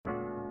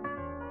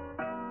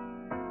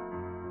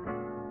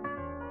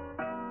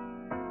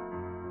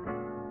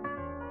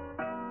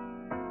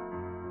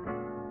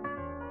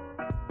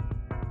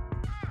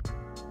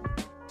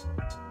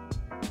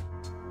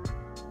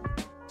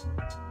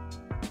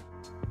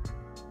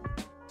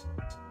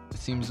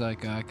seems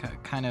like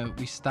kind of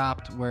we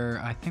stopped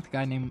where I think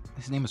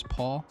his name was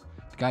Paul,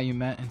 the guy you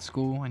met in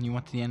school and you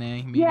went to the NA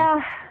meeting.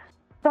 Yeah.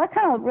 So I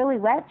kind of really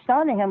latched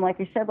onto him, like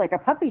I said, like a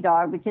puppy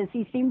dog, because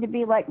he seemed to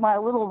be like my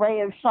little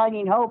ray of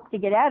shining hope to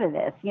get out of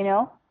this, you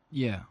know?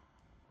 Yeah.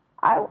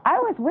 I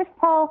was with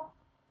Paul.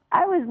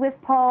 I was with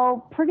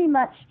Paul pretty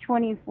much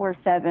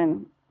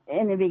 24/7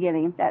 in the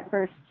beginning, that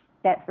first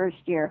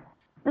year.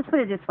 Let's put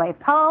it this way.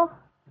 Paul,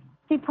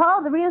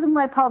 the reason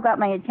why Paul got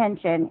my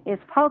attention is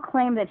Paul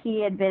claimed that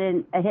he had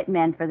been a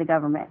hitman for the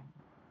government.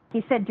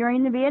 He said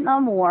during the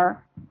Vietnam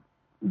War,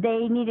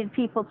 they needed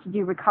people to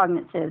do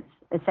reconnaissance,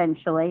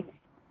 essentially.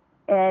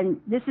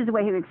 And this is the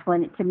way he would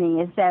explain it to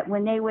me, is that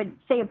when they would,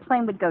 say a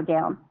plane would go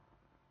down,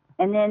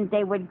 and then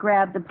they would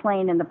grab the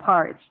plane and the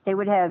parts, they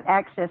would have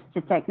access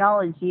to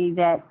technology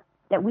that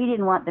we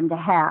didn't want them to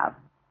have.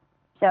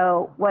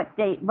 So what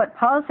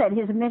Paul said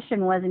his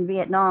mission was in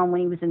Vietnam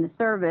when he was in the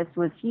service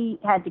was he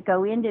had to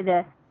go into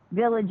the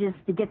villages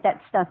to get that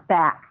stuff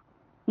back.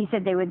 He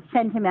said they would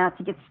send him out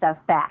to get stuff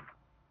back.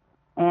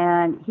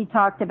 And he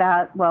talked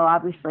about, well,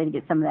 obviously to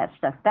get some of that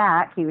stuff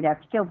back, he would have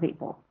to kill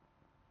people.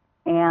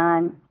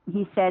 And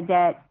he said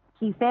that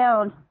he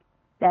found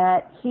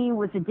that he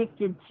was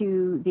addicted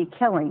to the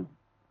killing,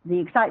 the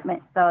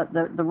excitement,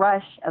 the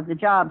rush of the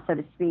job, so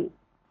to speak.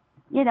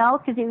 You know,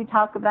 because he would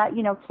talk about,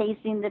 you know,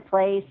 casing the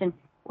place and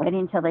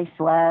waiting until they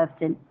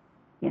slept and,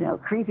 you know,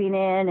 creeping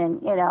in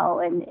and, you know,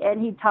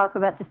 and he'd talk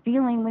about the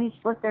feeling when he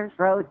slit their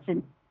throats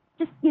and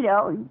just, you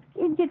know,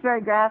 he'd get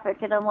very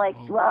graphic. And I'm like,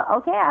 well,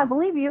 okay, I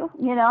believe you,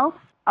 you know.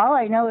 All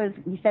I know is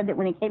he said that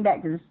when he came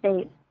back to the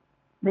States,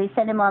 they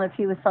sent him on a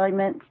few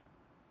assignments,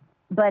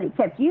 but he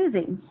kept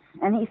using.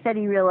 And he said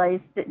he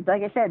realized that,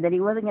 like I said, that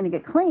he wasn't going to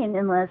get clean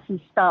unless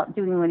he stopped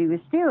doing what he was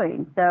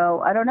doing.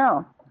 So I don't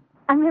know.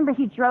 I remember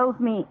he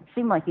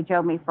seemed like he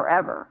drove me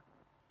forever.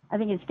 I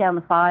think it's down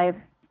the 5.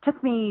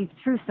 Took me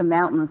through some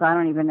mountains. I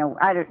don't even know.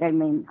 I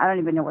don't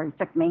even know where he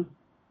took me.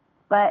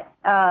 But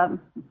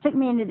took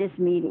me into this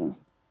meeting.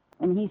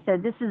 And he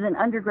said, this is an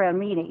underground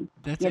meeting.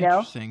 That's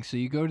interesting. So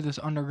you go to this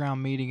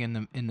underground meeting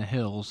in the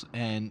hills,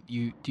 and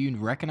do you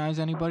recognize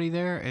anybody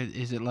there?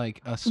 Is it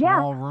like a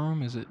small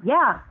room? Is it?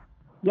 Yeah.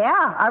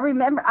 I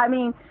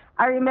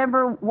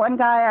remember one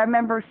guy. I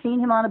remember seeing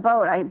him on a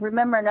boat. I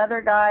remember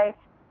another guy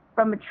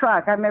from a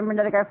truck. I remember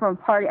another guy from a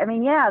party. I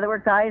mean, yeah, there were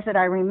guys that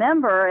I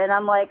remember, and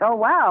I'm like, oh,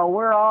 wow,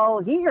 we're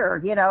all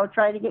here, you know,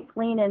 trying to get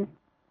clean and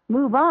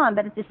move on.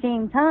 But at the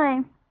same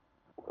time,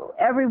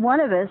 every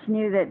one of us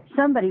knew that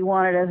somebody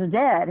wanted us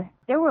dead.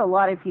 There were a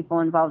lot of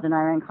people involved in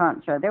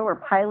Iran-Contra. There were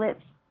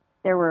pilots,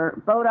 there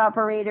were boat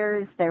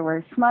operators, there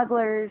were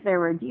smugglers, there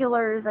were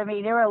dealers. I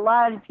mean, there were a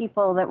lot of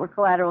people that were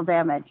collateral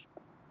damage.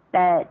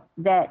 That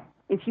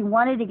if you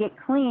wanted to get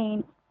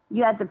clean,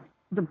 you had the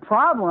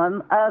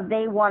problem of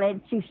they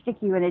wanted to stick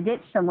you in a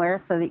ditch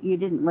somewhere so that you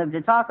didn't live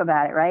to talk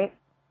about it, right?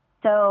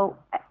 So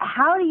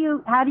how do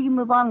you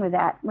move on with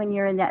that when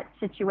you're in that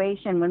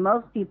situation when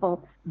most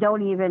people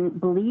don't even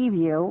believe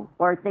you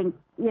or think,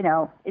 you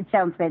know, it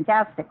sounds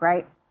fantastic,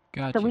 right?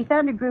 Gotcha. So we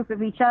found a group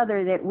of each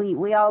other that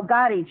we all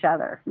got each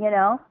other, you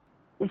know?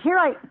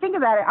 Here think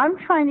about it. I'm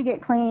trying to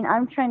get clean.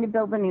 I'm trying to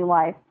build a new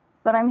life.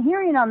 But I'm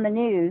hearing on the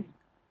news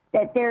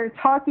that they're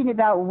talking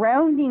about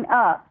rounding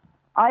up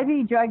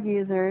IV drug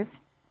users,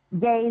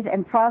 gays,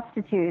 and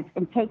prostitutes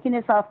and taking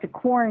us off to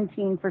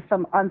quarantine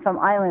on some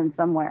island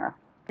somewhere.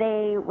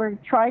 They were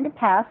trying to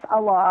pass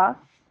a law,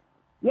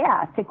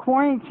 to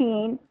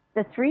quarantine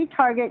the 3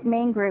 target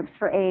main groups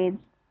for AIDS.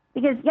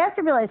 Because you have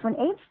to realize when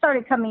AIDS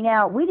started coming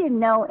out, we didn't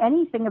know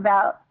anything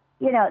about,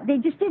 you know, they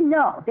just didn't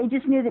know. They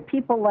just knew that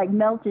people like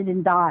melted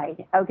and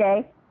died,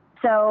 okay?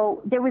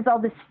 So there was all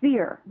this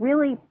fear,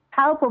 really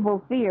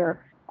palpable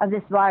fear of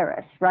this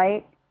virus,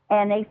 right?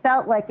 And they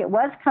felt like it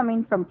was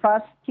coming from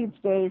prostitutes,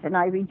 gays, and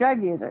IV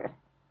drug users.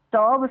 So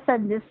all of a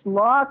sudden this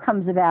law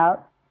comes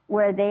about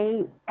where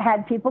they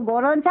had people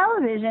going on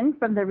television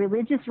from the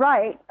religious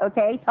right,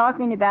 okay,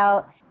 talking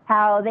about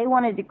how they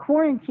wanted to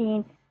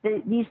quarantine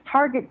these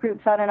target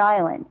groups on an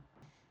island.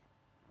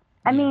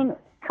 I mean,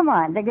 come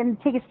on, they're going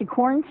to take us to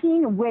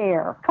quarantine?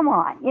 Where? Come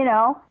on, you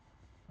know?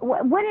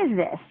 What is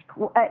this?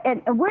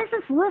 And where's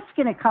this list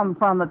going to come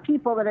from of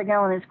people that are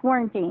going on this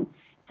quarantine?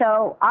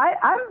 So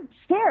I'm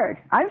scared.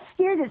 I'm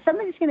scared that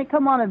somebody's going to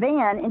come on a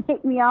van and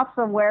take me off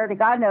somewhere to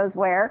God knows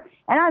where,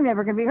 and I'm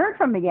never going to be heard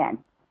from again.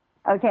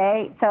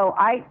 Okay, so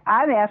I'm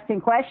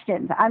asking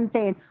questions. I'm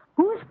saying,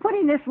 who's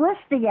putting this list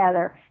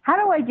together?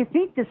 How do I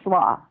defeat this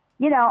law?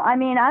 You know, I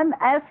mean, I'm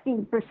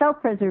asking for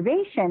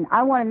self-preservation.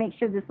 I want to make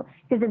sure because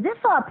if this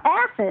law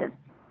passes,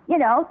 you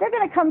know, they're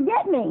going to come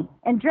get me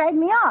and drag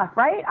me off,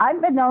 right?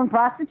 I'm a known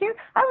prostitute.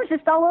 I was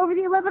just all over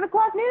the 11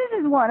 o'clock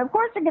news as one. Of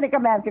course they're going to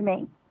come after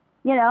me,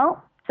 you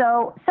know?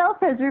 So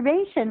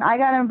self-preservation, I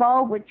got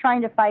involved with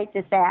trying to fight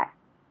this act.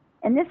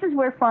 And this is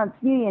where France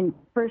Union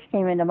first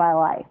came into my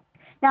life.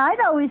 Now, I'd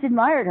always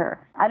admired her.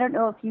 I don't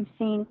know if you've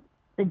seen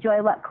the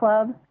Joy Luck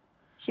Club.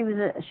 She was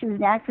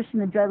an actress in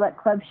the Joy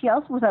Luck Club. She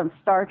also was on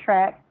Star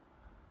Trek.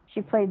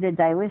 She played the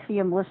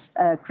dilithium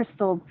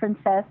crystal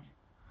princess.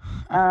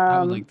 I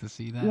would like to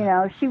see that. You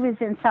know, she was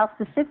in South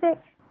Pacific.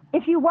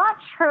 If you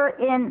watch her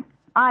in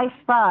I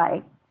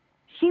Spy,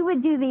 she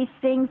would do these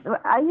things.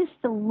 I used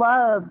to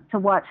love to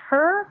watch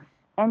her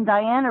and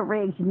Diana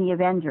Riggs in the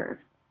Avengers,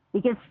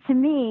 because to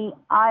me,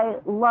 I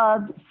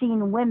loved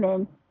seeing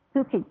women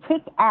who could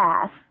kick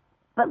ass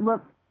but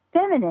look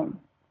feminine.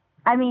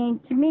 I mean,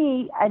 to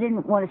me, I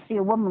didn't want to see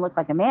a woman look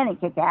like a man and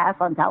kick ass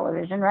on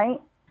television, right?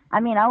 I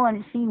mean, I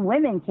wanted to see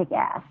women kick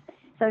ass.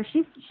 So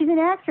she's an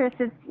actress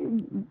that's,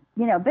 you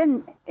know,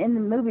 been in the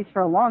movies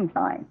for a long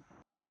time.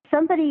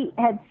 Somebody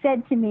had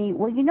said to me,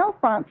 well, you know,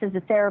 France is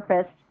a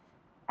therapist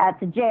at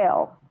the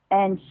jail,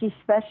 and she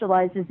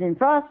specializes in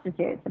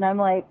prostitutes. And I'm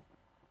like,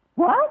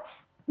 what?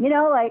 You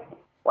know, like,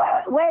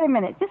 wait a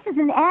minute, this is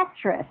an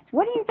actress.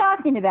 What are you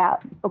talking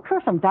about? Of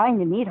course, I'm dying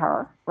to meet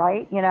her,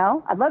 right? You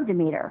know, I'd love to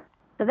meet her.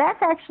 So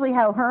that's actually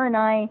how her and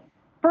I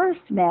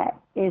first met,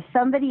 is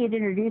somebody had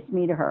introduced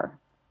me to her.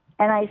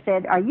 And I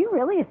said, are you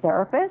really a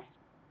therapist?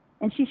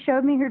 And she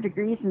showed me her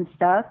degrees and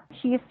stuff.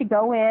 She used to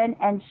go in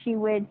and she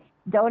would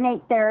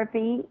donate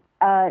therapy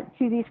to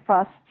these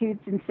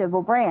prostitutes in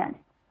Civil Brand.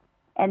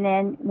 And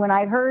then when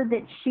I heard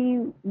that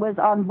she was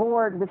on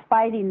board with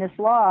fighting this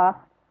law,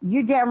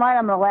 you damn right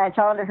I'm going to latch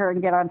onto her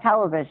and get on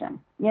television,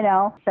 you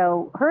know?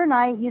 So her and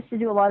I used to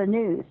do a lot of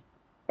news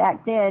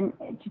back then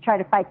to try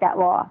to fight that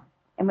law.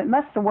 And it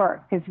must have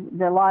worked because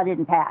the law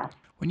didn't pass.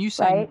 When you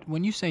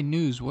say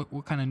news,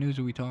 what kind of news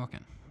are we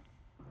talking?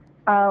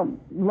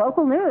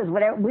 Local news.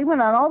 Whatever. We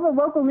went on all the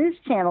local news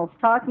channels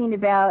talking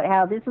about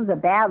how this was a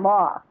bad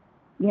law,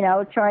 you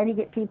know, trying to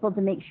get people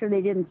to make sure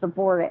they didn't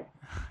support it.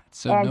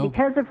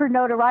 Because of her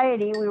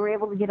notoriety, we were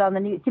able to get on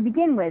the news. To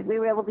begin with, we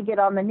were able to get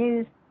on the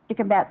news to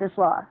combat this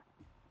law.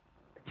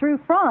 Through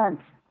France,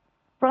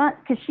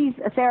 because she's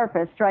a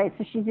therapist, right?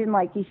 So she's in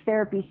like these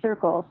therapy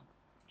circles.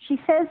 She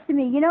says to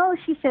me, you know,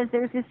 she says,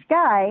 there's this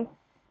guy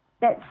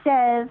that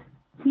says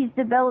he's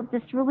developed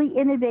this really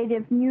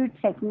innovative new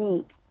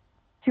technique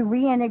to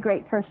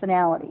reintegrate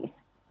personalities.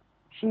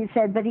 She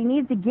said, but he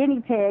needs a guinea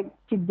pig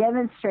to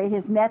demonstrate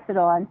his method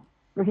on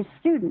for his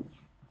students.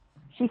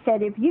 She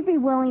said, if you'd be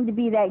willing to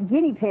be that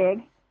guinea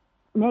pig,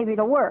 maybe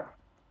it'll work,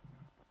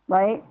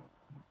 right?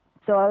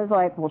 So I was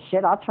like, well,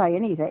 shit, I'll try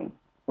anything.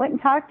 Went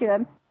and talked to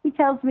him. He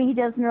tells me he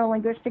does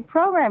neurolinguistic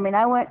programming.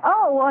 I went,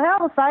 oh, well,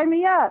 hell, sign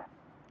me up.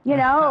 You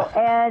know,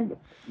 and,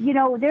 you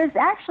know, there's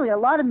actually a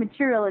lot of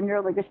material in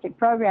neurolinguistic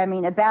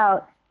programming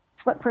about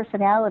split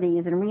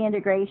personalities and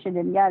reintegration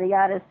and yada,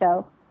 yada.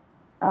 So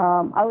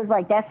I was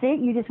like, that's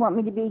it? You just want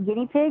me to be a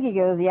guinea pig? He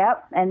goes,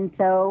 yep. And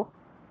so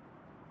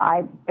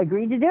I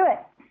agreed to do it,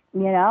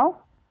 you know,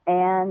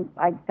 and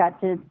I got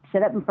to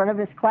sit up in front of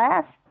his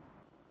class,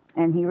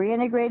 and he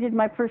reintegrated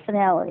my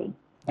personality.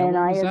 And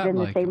I have been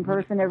the same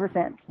person ever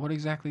since. What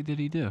exactly did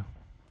he do,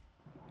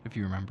 if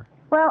you remember?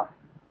 Well,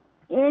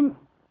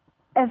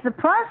 as the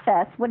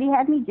process, what he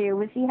had me do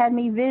was he had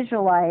me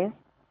visualize.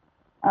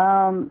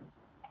 I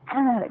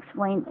don't know how to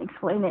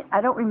explain it. I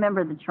don't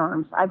remember the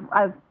terms.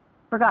 I've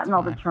forgotten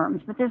all the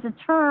terms. But there's a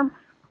term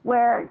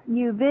where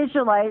you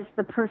visualize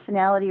the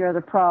personality or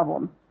the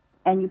problem,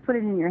 and you put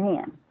it in your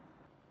hand.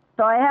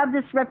 So I have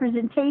this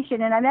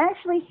representation, and I'm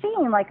actually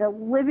seeing like a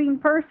living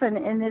person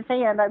in this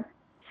hand. I'm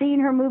seeing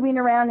her moving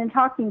around and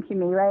talking to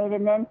me, right?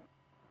 And then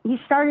he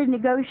started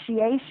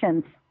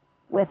negotiations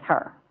with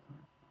her.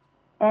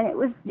 And it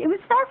was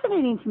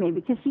fascinating to me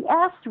because he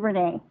asked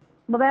Renee,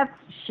 well,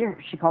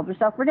 she called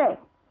herself Renee.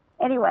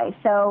 Anyway,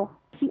 so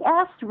he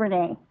asked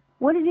Renee,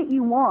 what is it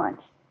you want?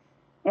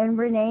 And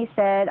Renee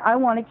said, I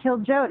want to kill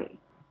Jody.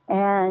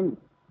 And,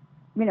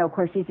 you know, of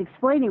course, he's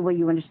explaining, well,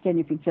 you understand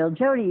if you kill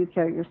Jody, you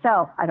kill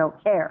yourself. I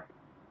don't care.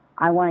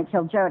 I want to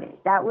kill Jody.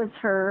 That was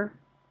her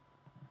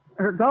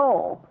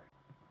goal.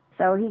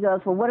 So he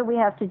goes, well, what do we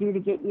have to do to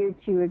get you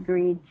to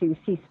agree to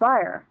cease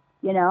fire,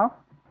 you know?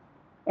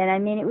 And I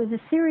mean, it was a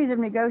series of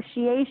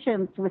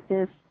negotiations with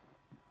this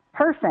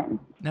person.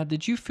 Now,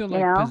 did you feel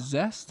like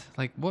possessed?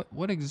 Like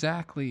what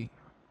exactly,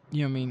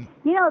 you know what I mean?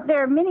 You know,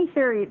 there are many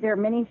theories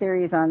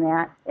on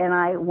that, and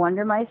I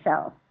wonder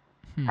myself.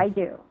 I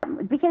do.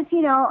 Because,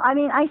 you know, I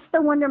mean, I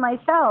still wonder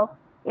myself,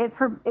 if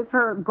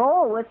her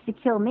goal was to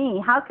kill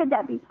me, how could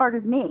that be part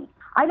of me?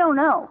 I don't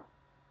know.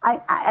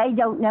 I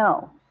don't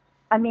know.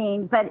 I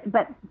mean, but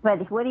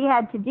what he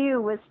had to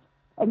do was,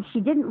 and she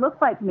didn't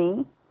look like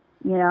me,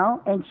 you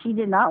know, and she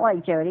did not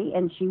like Jody,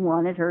 and she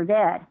wanted her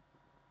dead.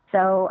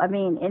 So, I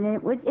mean,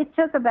 and it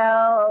took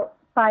about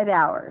 5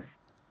 hours.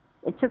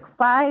 It took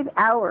 5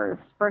 hours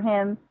for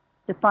him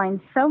to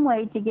find some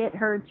way to get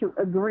her to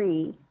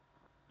agree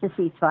to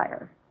cease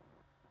fire,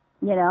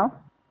 you know?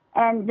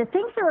 And the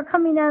things that were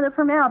coming out of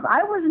her mouth,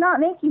 I was not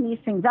making these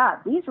things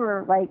up. These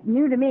were, like,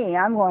 new to me.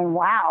 I'm going,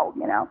 wow,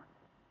 you know?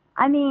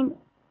 I mean,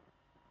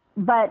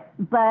 but,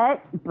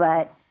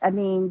 I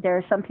mean, there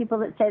are some people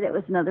that say that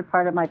was another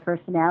part of my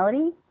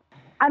personality.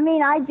 I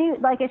mean, I do,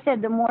 like I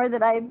said, the more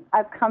that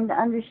I've come to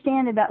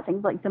understand about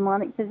things like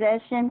demonic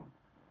possession,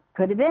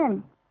 could have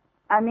been.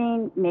 I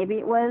mean, maybe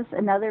it was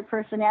another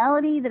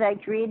personality that I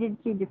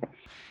created to defend.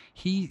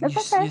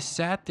 You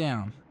sat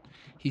down.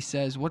 he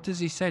says, what does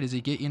he say? Does he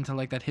get you into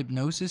like that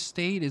hypnosis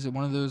state? Is it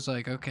one of those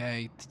like,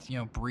 okay,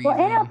 breathe Well,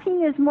 in?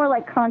 NLP is more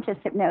like conscious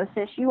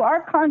hypnosis. You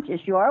are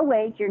conscious. You are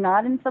awake. You're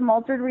not in some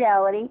altered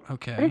reality.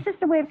 Okay. But it's just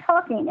a way of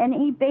talking. And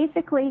he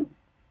basically,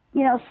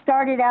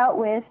 started out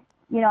with,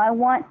 I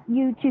want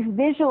you to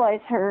visualize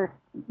her,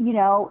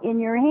 in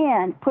your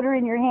hand, put her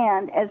in your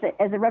hand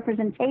as a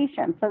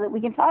representation so that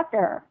we can talk to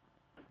her.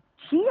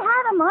 She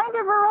had a mind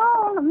of her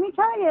own, let me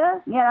tell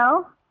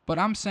you, But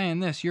I'm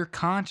saying this, you're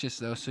conscious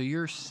though, so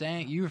you're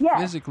saying you're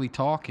Yes. physically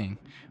talking,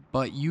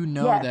 but you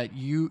know Yes. that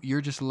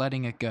you're just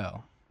letting it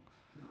go.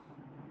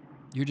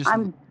 You're just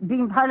I'm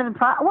being part of the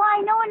Well,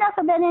 I know enough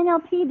about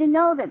NLP to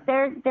know that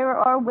there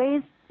are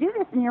ways to do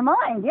this in your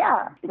mind.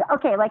 Yeah.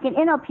 Okay, like in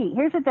NLP,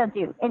 here's what they'll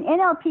do. In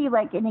NLP,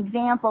 like an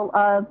example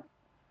of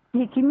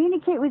to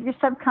communicate with your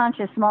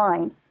subconscious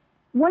mind,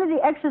 one of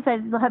the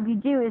exercises they'll have you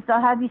do is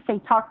they'll have you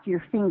say, talk to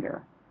your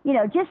finger.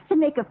 Just to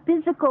make a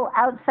physical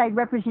outside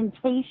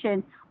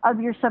representation of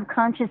your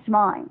subconscious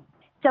mind.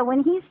 So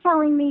when he's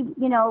telling me,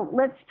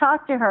 let's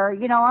talk to her,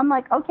 I'm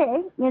like,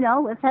 okay,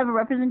 let's have a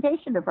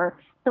representation of her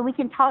so we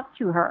can talk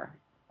to her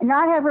and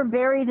not have her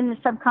buried in the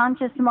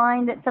subconscious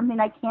mind. That's something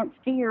I can't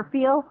see or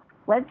feel.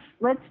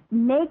 Let's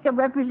make a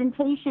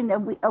representation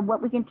of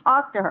what we can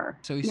talk to her.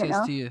 So he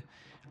says to you,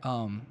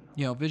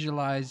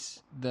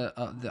 visualize the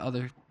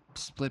other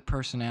split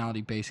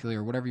personality, basically,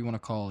 or whatever you want to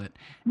call it.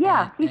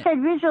 Yeah, he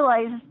said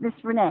visualize this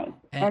Renee,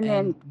 and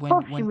then when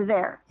she was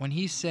there. When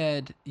he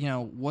said,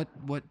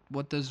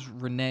 what does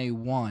Renee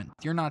want?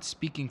 You're not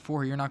speaking for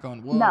her. You're not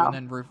going whoa, No. and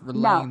then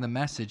relaying the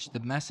message. The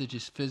message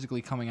is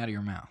physically coming out of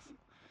your mouth.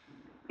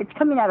 It's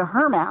coming out of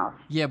her mouth.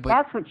 Yeah, but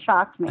that's what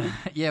shocked me.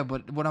 Yeah,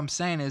 but what I'm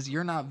saying is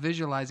you're not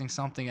visualizing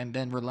something and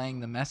then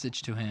relaying the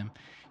message to him.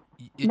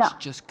 It's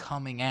just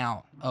coming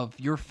out of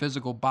your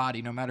physical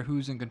body, no matter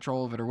who's in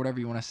control of it or whatever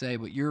you want to say,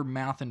 but your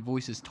mouth and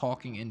voice is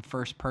talking in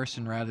first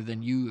person rather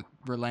than you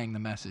relaying the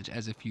message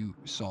as if you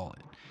saw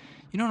it.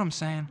 You know what I'm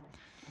saying?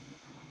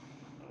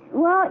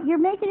 Well, you're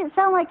making it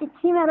sound like it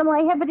came out of my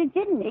head, but it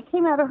didn't. It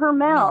came out of her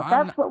mouth.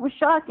 That's what was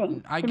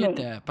shocking I to get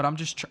me. that, but I'm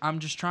just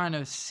trying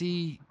to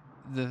see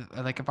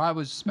if I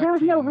was there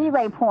was no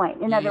relay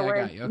point. In other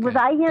words, okay. Was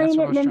I hearing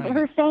it and then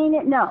her saying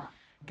it? No.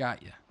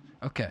 Got you.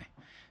 Okay.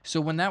 So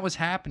when that was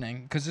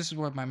happening, because this is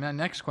what my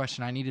next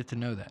question, I needed to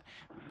know that.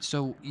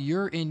 So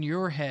you're in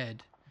your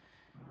head,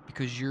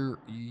 because you're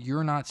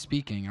not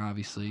speaking,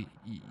 obviously.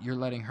 You're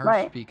letting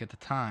her speak at the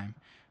time,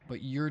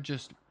 but you're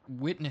just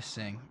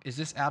witnessing. Is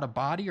this out of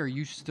body, or are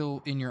you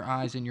still in your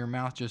eyes and your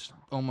mouth just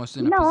almost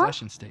in a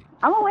possession state?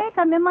 I'm awake.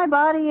 I'm in my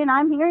body, and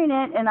I'm hearing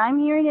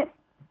it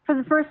for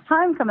the first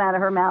time come out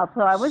of her mouth.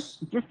 So I was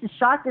just as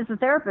shocked as the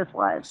therapist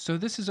was. So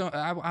this is,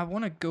 I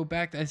want to go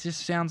back. It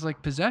just sounds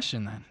like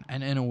possession then,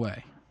 and in a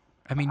way.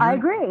 I mean, I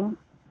agree. Okay.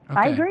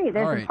 I agree.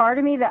 There's a part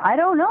of me that I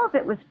don't know if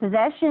it was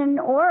possession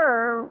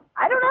or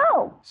I don't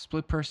know.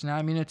 Split personality.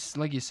 I mean, it's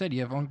like you said,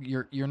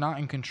 you're not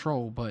in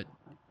control, but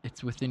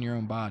it's within your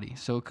own body.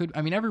 So it could.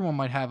 I mean, everyone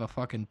might have a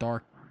fucking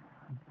dark,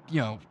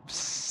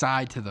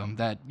 side to them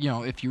that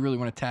if you really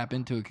want to tap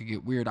into it, could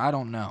get weird. I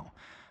don't know.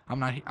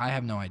 I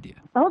have no idea.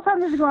 The whole time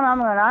this is going on,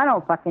 I'm going, I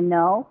don't fucking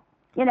know.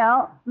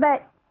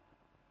 But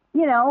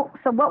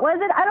so what was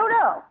it? I don't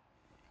know.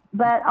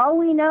 But all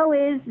we know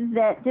is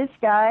that this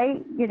guy,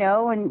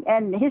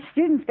 and his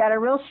students got a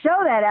real show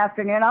that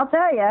afternoon. I'll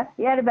tell you,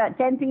 he had about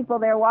 10 people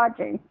there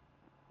watching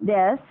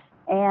this,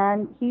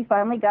 and he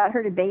finally got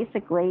her to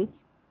basically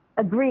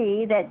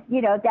agree that,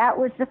 that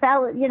was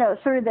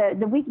sort of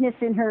the weakness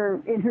in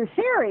her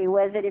theory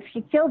was that if she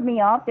killed me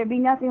off, there'd be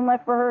nothing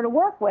left for her to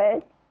work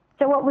with.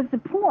 So what was the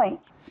point?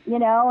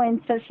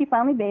 And so she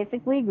finally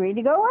basically agreed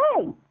to go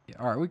away.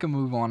 All right, we can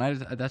move on.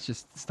 That's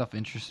just stuff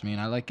interests me, and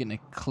I like getting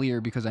it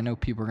clear because I know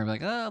people are going to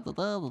be like,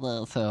 blah, blah,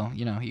 blah. So,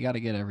 you got to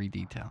get every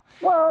detail.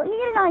 Well, you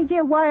get an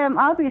idea why I'm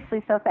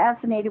obviously so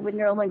fascinated with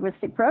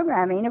neurolinguistic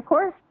programming. Of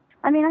course,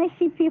 I mean, I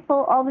see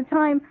people all the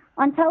time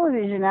on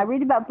television. I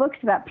read about books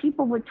about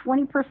people with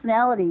 20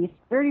 personalities,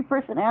 30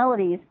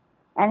 personalities,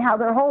 and how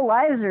their whole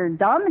lives are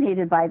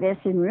dominated by this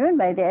and ruined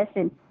by this.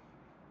 And,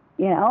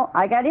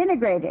 I got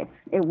integrated.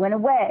 It went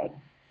away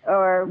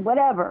or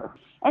whatever.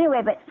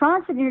 Anyway, but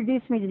Franz had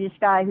introduced me to this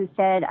guy who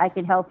said, I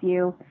could help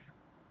you.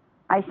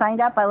 I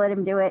signed up, I let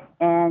him do it,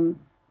 and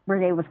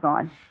Renee was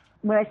gone.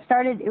 When I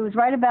started, it was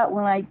right about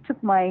when I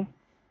took my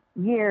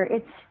year.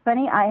 It's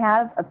funny, I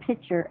have a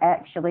picture,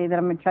 actually, that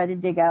I'm going to try to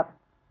dig up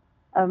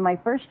of my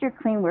first year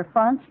clean where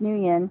Franz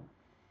Nguyen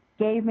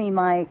gave me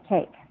my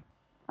cake.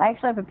 I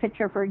actually have a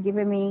picture of her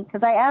giving me,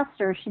 because I asked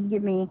her if she'd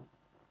give me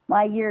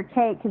my year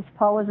cake, because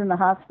Paul was in the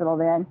hospital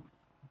then.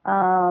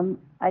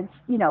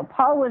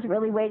 Paul was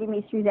really waiting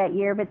me through that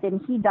year, but then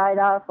he died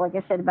off, like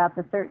I said, about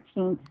the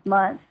 13th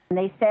month. And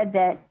they said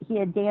that he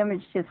had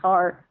damaged his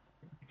heart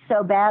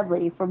so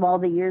badly from all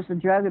the years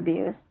of drug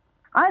abuse.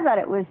 I thought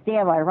it was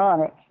damn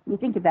ironic. You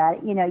think about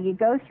it, you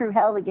go through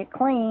hell to get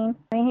clean.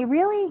 I mean, he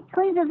really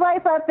cleaned his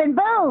life up and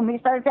boom, he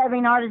starts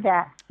having heart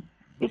attacks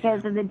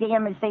because of the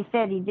damage they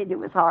said he did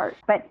to his heart.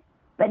 But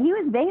he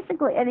was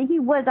basically, and he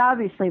was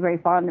obviously very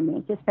fond of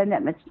me to spend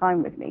that much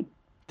time with me.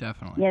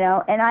 Definitely. You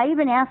know, and I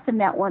even asked him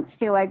that once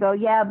too. I go,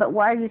 yeah, but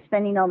why are you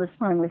spending all this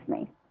time with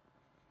me?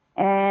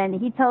 And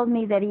he told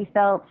me that he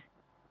felt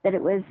that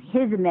it was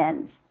his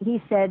amends.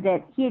 He said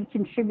that he had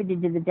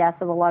contributed to the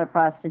death of a lot of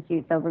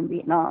prostitutes over in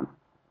Vietnam.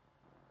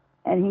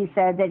 And he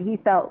said that he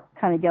felt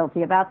kind of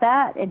guilty about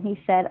that. And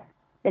he said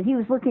that he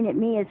was looking at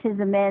me as his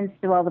amends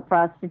to all the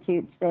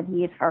prostitutes that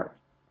he had hurt.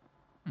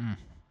 Mm.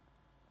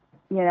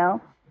 You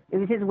know, it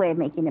was his way of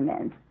making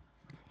amends.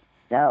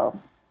 So,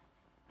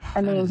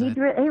 I mean, he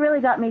really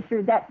got me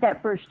through that.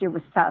 That first year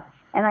was tough.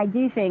 And I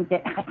do think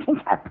that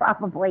I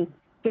probably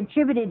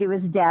contributed to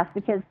his death,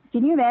 because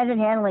can you imagine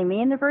handling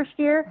me in the first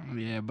year?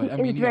 Yeah, but I It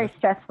mean, was you very gotta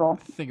stressful.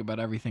 think about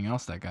everything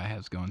else that guy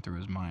has going through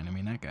his mind. I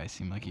mean, that guy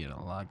seemed like he had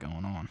a lot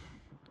going on.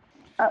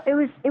 It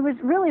was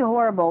really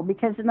horrible,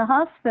 because in the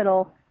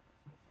hospital,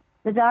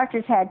 the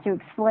doctors had to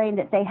explain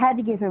that they had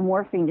to give him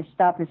morphine to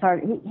stop his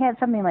heart. He had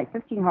something like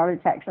 15 heart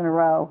attacks in a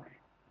row,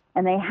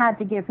 and they had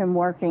to give him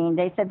morphine.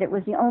 They said that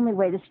was the only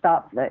way to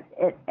stop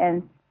it.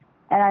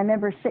 And I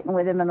remember sitting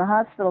with him in the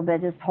hospital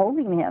bed, just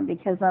holding him,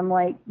 because I'm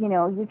like, you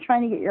know, you're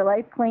trying to get your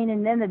life clean,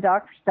 and then the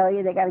doctors tell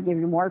you they got to give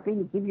you morphine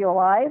to keep you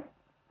alive.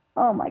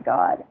 Oh my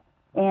God!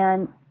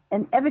 And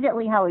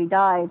evidently, how he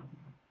died,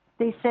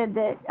 they said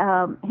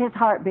that his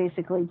heart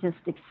basically just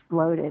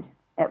exploded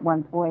at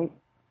one point.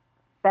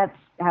 That's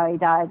how he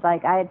died.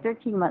 Like, I had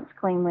 13 months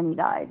clean when he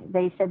died.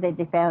 They said that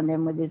they found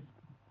him with his.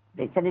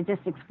 They said it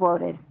just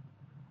exploded.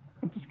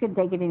 It just couldn't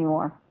take it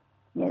anymore.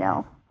 You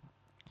know.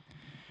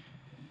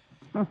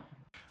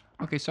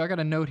 Okay, so I got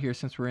a note here,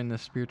 since we're in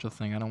this spiritual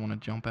thing. I don't want to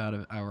jump out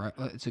of our...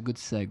 it's a good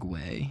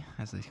segue,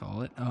 as they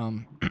call it.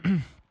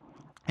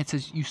 It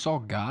says you saw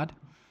God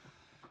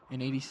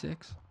in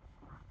 86?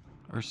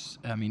 Or,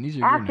 I mean, these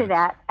are After your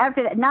notes.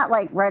 after that, not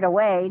like right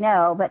away,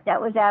 no, but that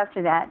was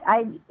after that.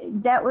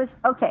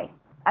 Okay,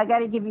 I got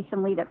to give you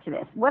some lead up to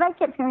this. What I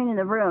kept hearing in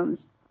the rooms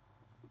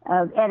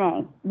of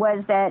NA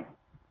was that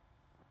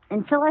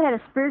until I had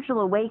a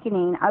spiritual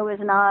awakening, I was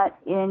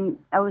not going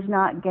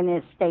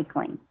to stay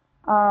clean.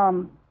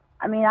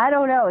 I mean, I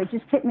don't know. It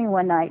just hit me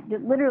one night.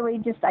 It literally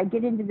just, I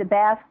get into the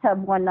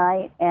bathtub one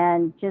night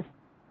and just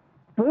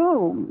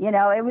boom, you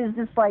know, it was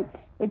just like,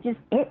 it just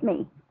hit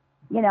me,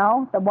 you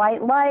know, the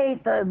white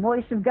light, the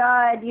voice of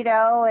God, you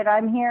know, and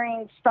I'm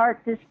hearing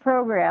start this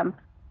program.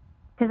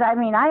 Because, I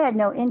mean, I had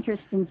no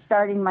interest in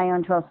starting my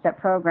own 12-step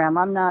program.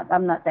 I'm not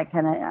that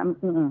kind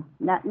of,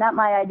 not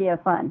my idea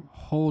of fun.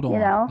 Hold on. You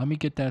know? Let me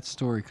get that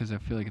story, because I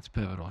feel like it's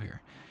pivotal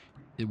here.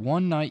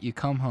 One night you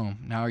come home.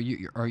 Now,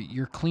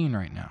 you're clean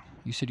right now.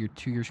 You said you're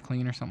 2 years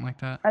clean or something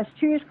like that? I was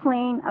 2 years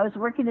clean. I was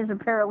working as a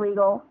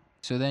paralegal.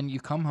 So then you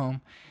come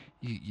home.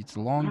 It's a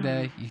long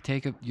day.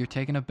 You're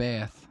taking a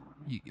bath.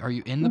 Are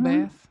you in the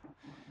bath?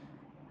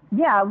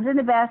 Yeah, I was in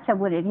the bathtub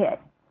when it hit.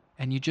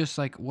 And you just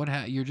like,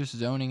 you're just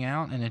zoning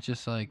out, and it's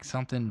just like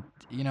something,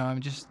 you know, I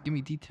mean, just give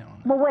me detail on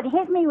it. Well, what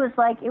hit me was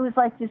like, it was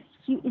like this,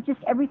 it just,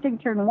 everything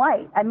turned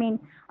white. I mean,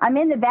 I'm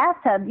in the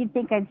bathtub. You'd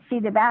think I'd see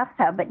the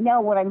bathtub, but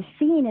no, what I'm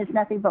seeing is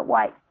nothing but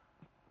white.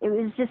 It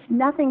was just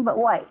nothing but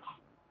white.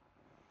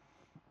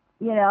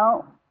 You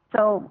know,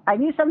 so I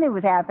knew something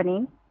was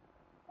happening.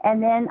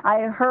 And then I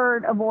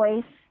heard a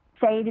voice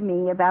say to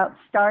me about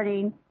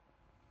starting,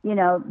 you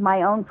know,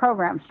 my own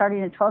program,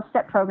 starting a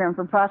 12-step program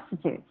for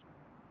prostitutes.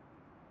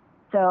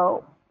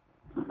 So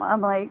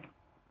I'm like,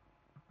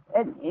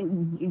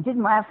 it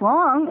didn't last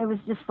long. It was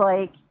just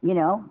like, you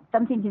know,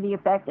 something to the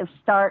effect of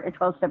start a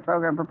 12-step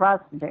program for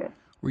prostitutes.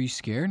 Were you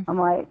scared? I'm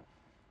like,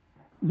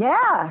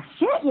 yeah,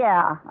 shit,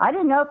 yeah. I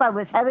didn't know if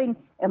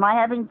am I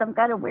having some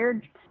kind of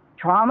weird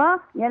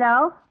trauma, you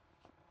know?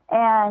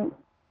 And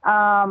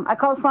I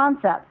called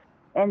Frances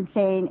and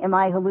saying, am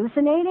I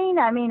hallucinating?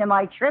 I mean, am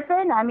I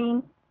tripping? I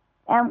mean,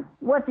 and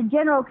what the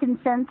general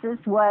consensus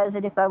was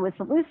that if I was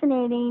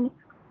hallucinating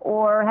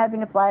or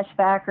having a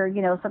flashback or,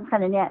 you know, some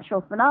kind of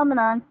natural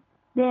phenomenon,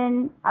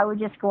 then I would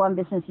just go on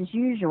business as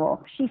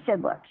usual. She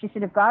said, look,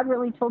 if God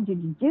really told you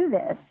to do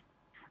this,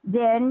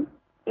 then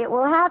it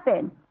will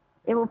happen.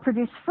 It will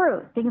produce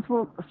fruit. Things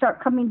will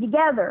start coming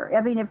together.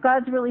 I mean, if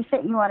God's really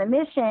sent you on a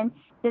mission,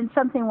 then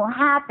something will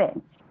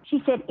happen.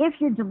 She said, if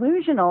you're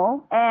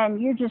delusional and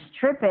you're just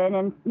tripping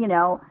and, you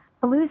know,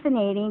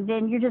 hallucinating,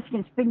 then you're just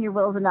going to spin your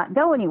wheels and not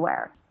go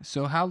anywhere.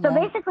 So how long? So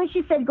basically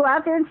she said, go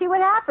out there and see what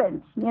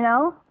happens, you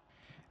know?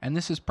 And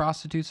this is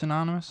Prostitutes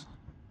Anonymous?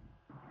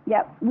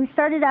 Yep. We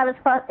started out as,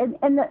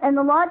 and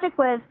the logic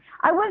was,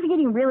 I was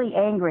getting really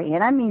angry,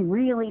 and I mean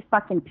really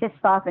fucking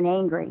pissed off and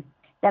angry,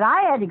 that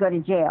I had to go to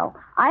jail.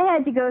 I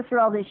had to go through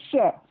all this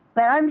shit,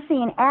 but I'm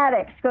seeing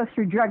addicts go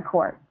through drug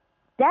court.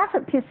 That's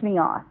what pissed me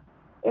off,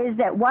 is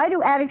that why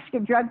do addicts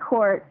get drug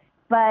court,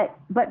 but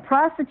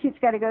prostitutes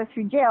got to go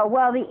through jail?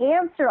 Well, the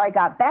answer I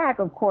got back,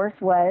 of course,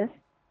 was,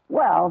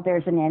 well,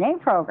 there's an NA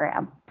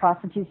program.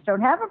 Prostitutes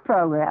don't have a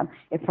program.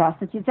 If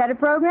prostitutes had a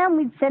program,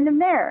 we'd send them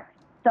there.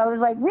 So I was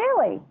like,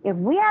 really? If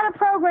we had a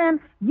program,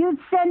 you'd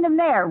send them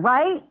there,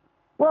 right?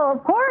 Well,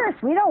 of course,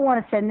 we don't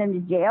want to send them to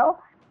jail.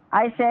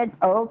 I said,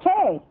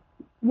 okay,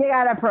 you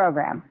got a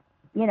program,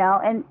 you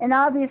know, and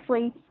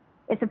obviously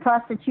it's a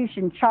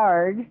prostitution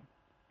charge.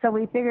 So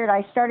we figured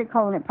I started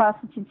calling it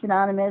Prostitutes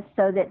Anonymous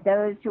so that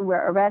those who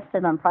were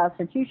arrested on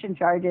prostitution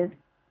charges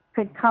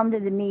could come to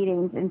the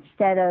meetings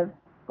instead of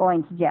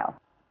going to jail.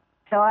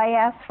 So I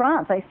asked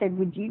France, I said,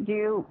 would you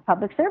do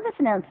public service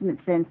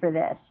announcements then for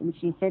this? And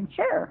she said,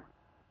 sure.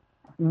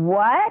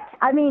 What?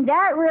 I mean,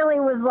 that really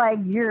was like,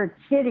 you're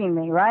kidding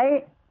me,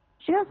 right?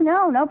 She goes,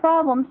 no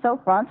problem. So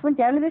France went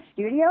down to the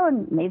studio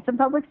and made some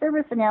public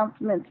service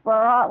announcements for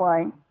our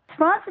hotline.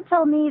 France had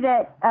told me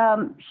that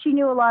she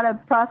knew a lot of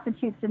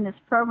prostitutes in this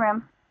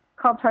program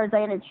called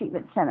Tarzana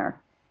Treatment Center.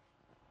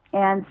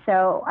 And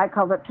so I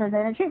called up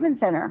Tarzana Treatment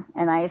Center,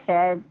 and I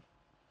said,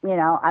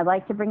 I'd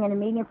like to bring in a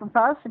meeting for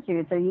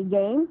prostitutes. Are you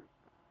game?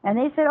 And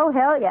they said, oh,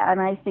 hell yeah.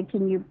 And I said,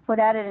 can you put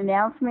out an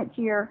announcement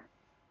to your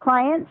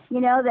clients,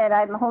 that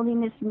I'm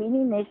holding this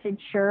meeting? They said,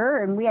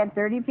 sure. And we had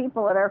 30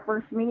 people at our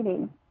first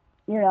meeting,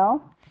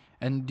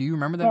 And do you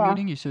remember that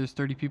meeting? You said there's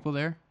 30 people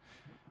there?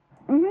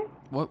 Mm-hmm.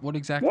 What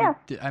exactly? Yeah.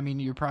 I mean,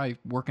 you're probably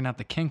working out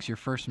the kinks your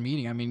first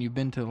meeting. I mean, you've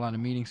been to a lot of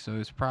meetings, so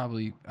it's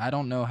probably, I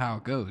don't know how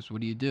it goes. What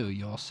do?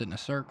 You all sit in a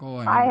circle?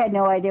 I had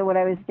no idea what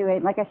I was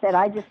doing. Like I said,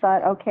 I just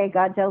thought, okay,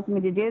 God tells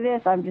me to do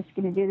this. I'm just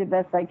going to do the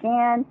best I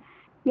can,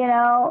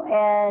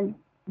 and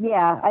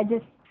yeah,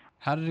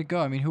 How did it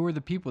go? I mean, who were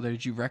the people there?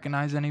 Did you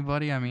recognize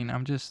anybody? I mean,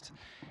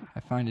 I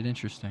find it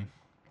interesting.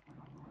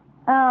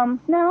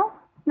 No,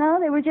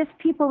 they were just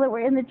people that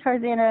were in the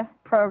Tarzana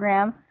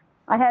program.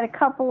 I had a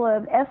couple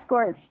of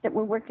escorts that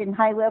were working,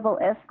 high-level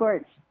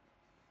escorts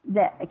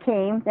that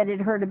came that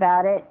had heard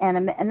about it,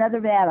 and another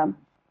madam.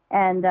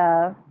 And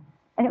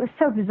it was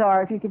so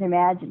bizarre, if you can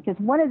imagine, because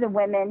one of the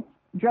women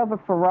drove a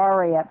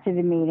Ferrari up to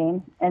the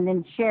meeting, and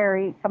then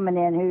Sherry coming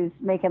in, who's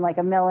making like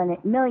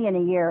 $1 million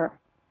a year.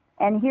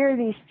 And here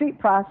these street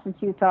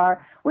prostitutes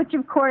are, which,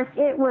 of course,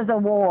 it was a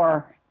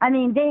war. I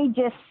mean, they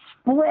just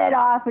split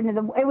off it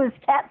was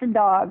cats and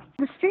dogs.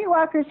 The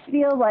streetwalkers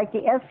feel like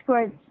the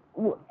escorts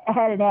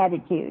had an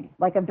attitude,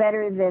 like I'm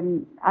better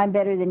than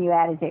you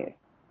attitude.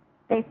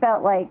 They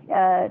felt like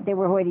they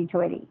were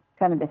hoity-toity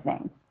kind of a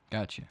thing.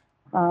 Gotcha.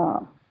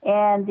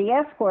 And the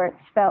escorts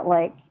felt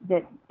like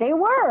that they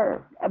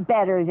were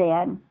better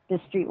than the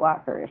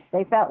streetwalkers.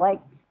 They felt like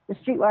the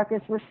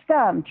streetwalkers were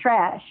scum,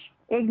 trash,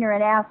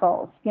 ignorant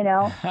assholes,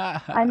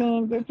 I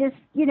mean, they're just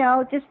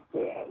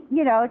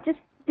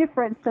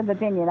difference of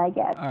opinion, I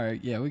guess. All right,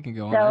 yeah, we can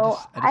go on. So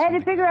I had to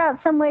figure out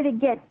some way to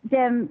get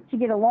them to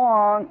get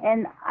along,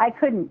 and I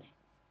couldn't.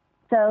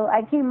 So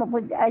I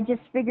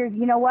just figured,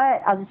 you know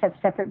what? I'll just have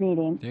separate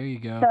meetings. There you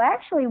go. So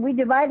actually, we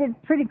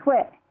divided pretty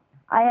quick.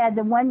 I had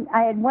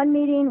one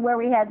meeting where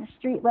we had the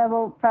street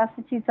level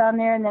prostitutes on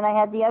there, and then I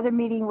had the other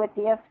meeting with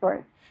the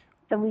escorts.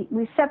 So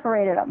we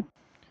separated them.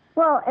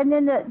 Well, and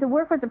then the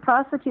work with the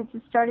prostitutes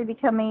has started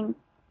becoming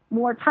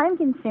more time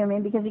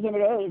consuming because again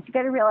of AIDS. You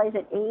got to realize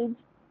that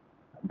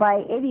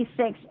by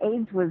 86,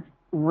 AIDS was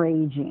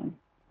raging.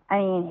 I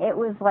mean, it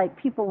was like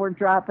people were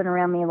dropping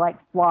around me like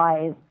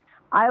flies.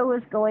 I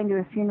was going to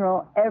a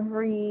funeral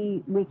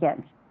every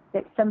weekend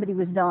that somebody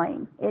was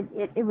dying.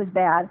 It was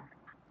bad.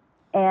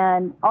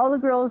 And all the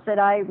girls that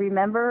I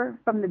remember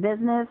from the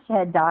business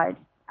had died.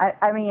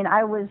 I mean,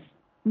 I was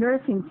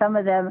nursing some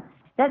of them.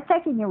 That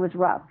second year was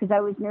rough because I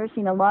was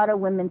nursing a lot of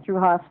women through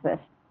hospice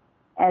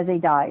as they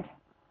died.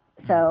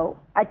 So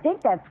I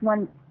think that's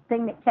one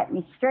thing that kept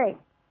me straight.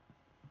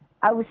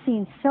 I was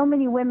seeing so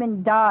many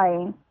women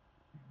dying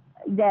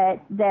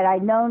that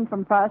I'd known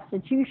from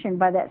prostitution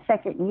by that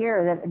second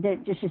year that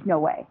there's just no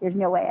way. There's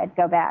no way I'd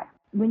go back.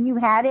 When you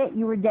had it,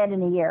 you were dead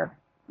in a year.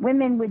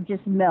 Women would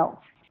just melt.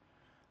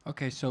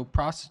 Okay, so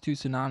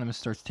Prostitutes Anonymous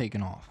starts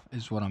taking off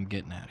is what I'm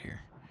getting at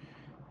here.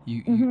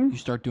 You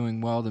start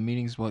doing well, the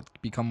meetings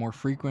become more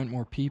frequent,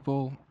 more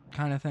people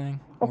kind of thing?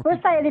 Well,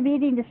 first I had a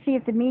meeting to see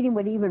if the meeting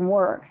would even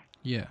work.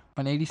 Yeah.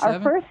 On 87?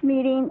 Our first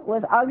meeting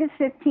was August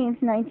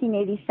 15th,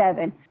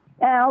 1987.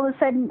 And all of a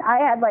sudden, I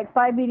had like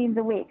 5 meetings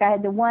a week. I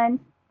had the one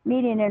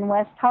meeting in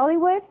West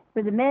Hollywood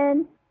for the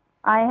men.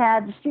 I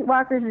had the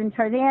streetwalkers in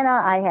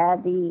Tarzana. I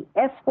had the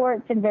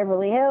escorts in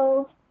Beverly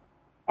Hills.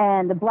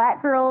 And the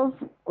black girls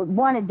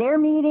wanted their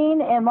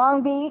meeting in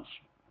Long Beach.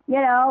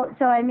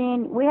 So I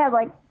mean, we had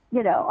like,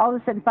 all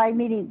of a sudden 5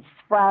 meetings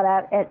sprout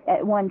out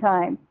at one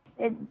time.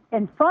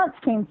 And France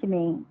came to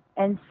me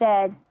and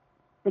said,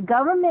 the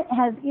government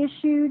has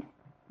issued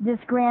this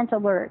grant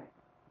alert.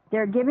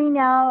 They're giving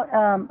out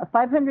a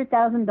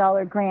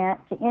 $500,000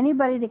 grant to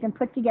anybody that can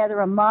put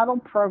together a model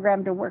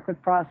program to work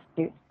with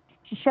prostitutes.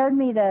 She showed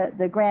me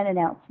the grant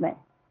announcement.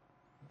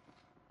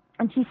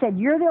 And she said,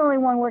 you're the only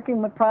one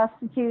working with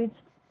prostitutes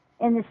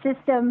in the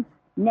system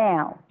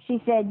now.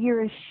 She said,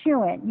 you're a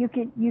shoo-in. You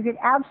could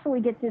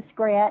absolutely get this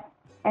grant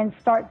and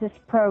start this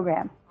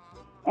program.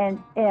 And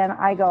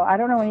I go, I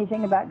don't know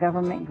anything about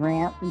government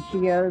grants. And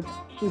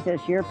she says,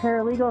 you're a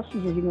paralegal. She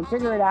says, you can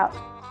figure it out.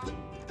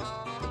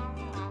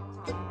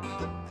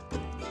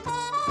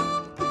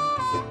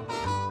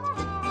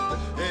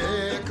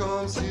 Here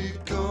comes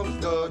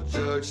the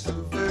judge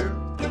severe.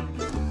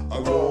 I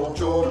roll,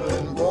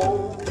 Jordan,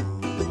 roll.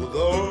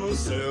 The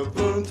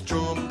seventh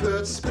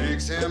trumpet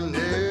speaks him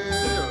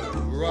near.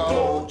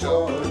 Roll,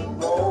 Jordan,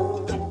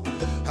 roll.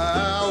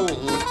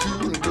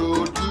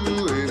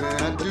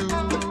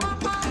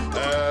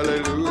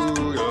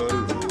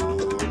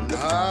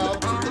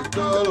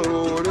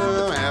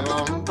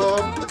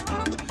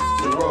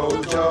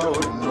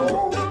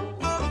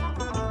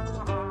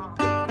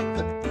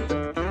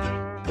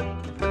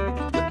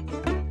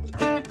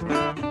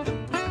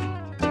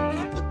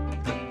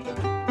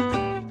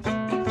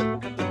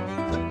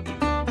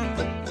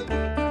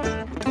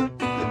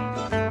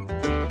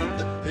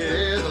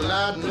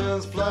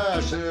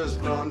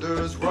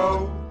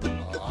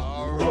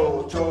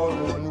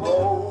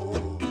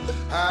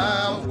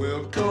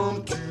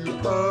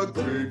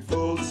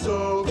 grateful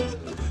soul.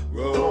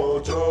 Roll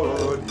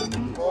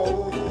Jordan,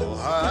 oh,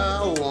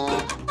 I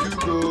want to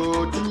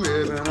go to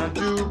heaven, I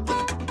do.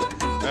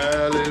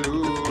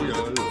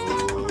 Hallelujah,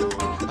 Lord.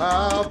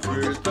 I'll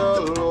praise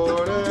the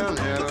Lord in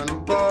heaven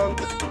above.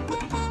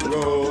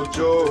 Roll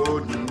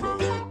Jordan,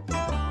 roll.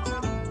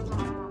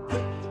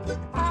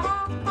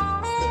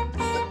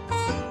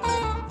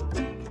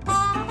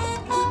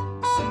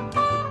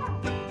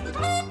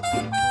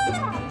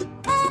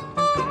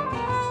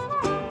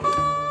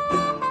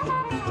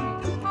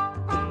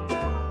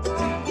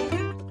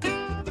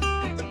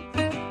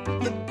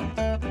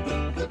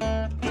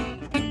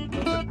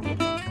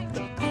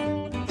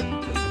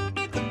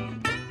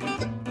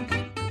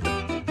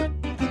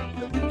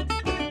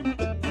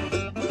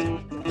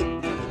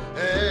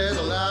 As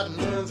the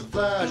lightnings and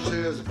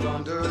flashes of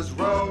thunder,